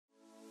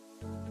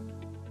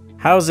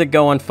How's it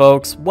going,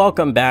 folks?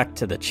 Welcome back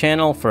to the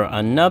channel for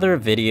another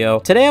video.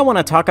 Today I want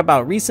to talk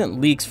about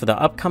recent leaks for the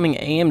upcoming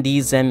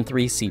AMD Zen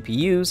 3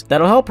 CPUs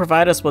that'll help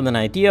provide us with an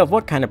idea of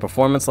what kind of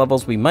performance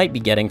levels we might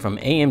be getting from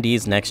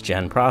AMD's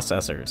next-gen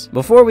processors.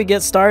 Before we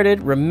get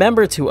started,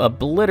 remember to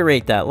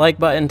obliterate that like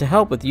button to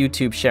help with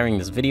YouTube sharing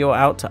this video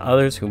out to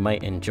others who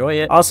might enjoy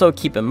it. Also,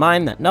 keep in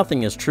mind that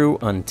nothing is true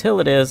until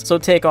it is, so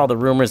take all the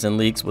rumors and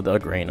leaks with a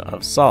grain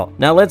of salt.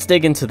 Now let's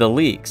dig into the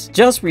leaks.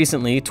 Just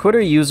recently, Twitter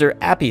user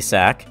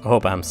AppySack, I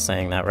hope I'm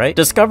saying that right,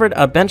 discovered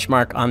a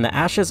benchmark on the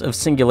Ashes of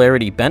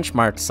Singularity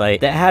benchmark site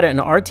that had an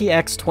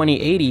RTX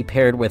 2080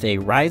 paired with a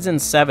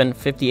Ryzen 7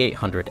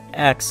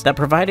 5800X that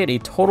provided a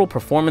total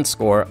performance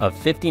score of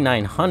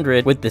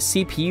 5900 with the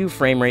CPU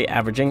frame rate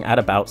averaging at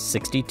about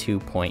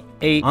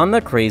 62.8 on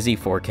the crazy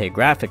 4K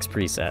graphics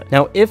preset.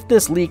 Now, if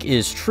this leak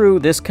is true,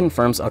 this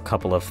confirms a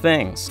couple of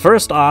things.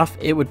 First off,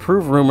 it would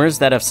prove rumors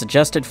that have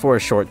suggested for a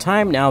short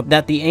time now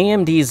that the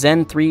AMD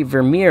Zen 3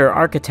 Vermeer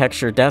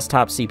architecture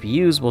desktop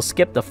CPUs will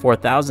skip the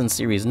 4000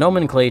 series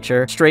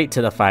nomenclature straight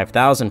to the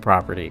 5000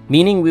 property,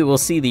 meaning we will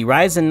see the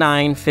Ryzen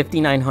 9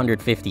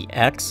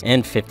 5950X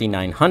and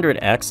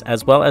 5900X,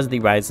 as well as the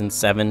Ryzen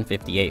 7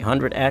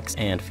 5800X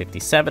and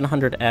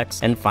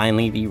 5700X, and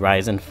finally the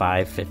Ryzen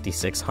 5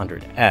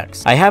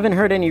 5600X. I haven't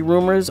heard any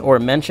rumors or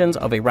mentions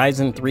of a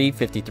Ryzen 3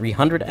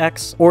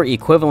 5300X or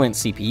equivalent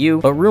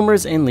CPU, but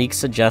rumors and leaks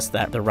suggest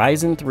that the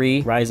Ryzen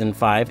 3, Ryzen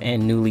 5,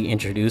 and newly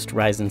introduced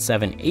Ryzen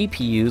 7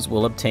 APUs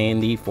will obtain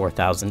the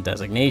 4000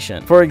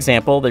 designation. For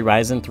example, the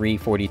Ryzen 3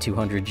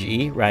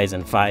 4200G,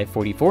 Ryzen 5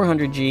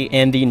 4400G,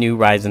 and the new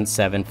Ryzen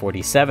 7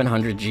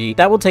 4700G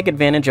that will take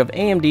advantage of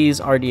AMD's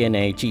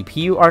RDNA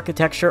GPU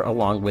architecture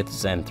along with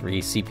Zen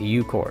 3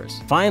 CPU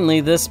cores.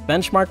 Finally, this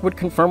benchmark would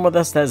confirm with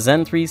us that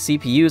Zen 3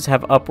 CPUs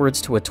have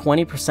upwards to a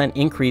 20%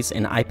 increase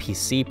in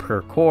IPC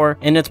per core,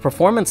 and its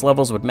performance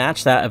levels would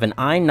match that of an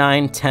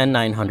i9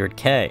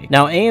 10900K.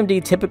 Now,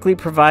 AMD typically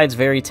provides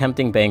very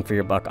tempting bang for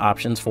your buck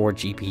options for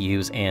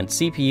GPUs and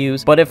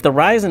CPUs, but if the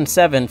Ryzen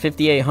 7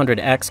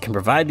 5800X can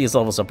provide these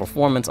levels of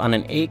performance on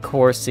an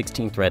 8-core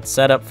 16-thread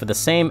setup for the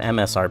same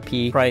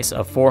MSRP price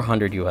of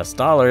 $400 US,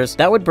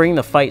 that would bring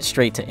the fight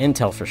straight to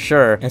Intel for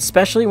sure,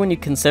 especially when you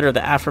consider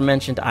the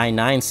aforementioned i9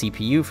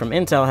 CPU from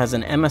Intel has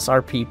an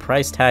MSRP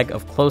price tag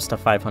of close to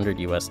 $500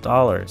 US.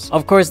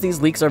 Of course,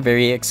 these leaks are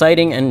very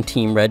exciting and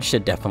Team Red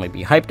should definitely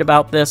be hyped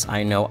about this,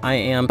 I know I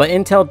am, but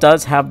Intel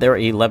does have their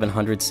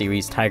 1100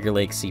 series Tiger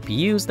Lake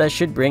CPUs that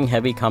should bring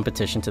heavy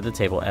competition to the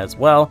table as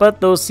well, but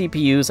those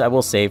CPUs I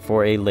will save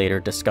for a later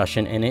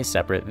discussion in a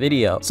separate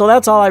video. So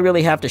that's all I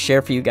really have to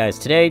share for you guys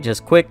today,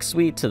 just quick,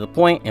 sweet, to the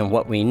point, and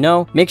what we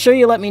know. Make sure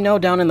you let me know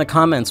down in the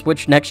comments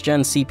which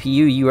next-gen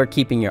CPU you are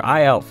keeping your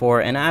eye out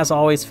for, and as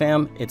always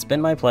fam, it's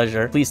been my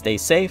pleasure. Please stay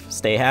safe,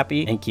 stay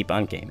happy, and keep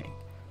on gaming.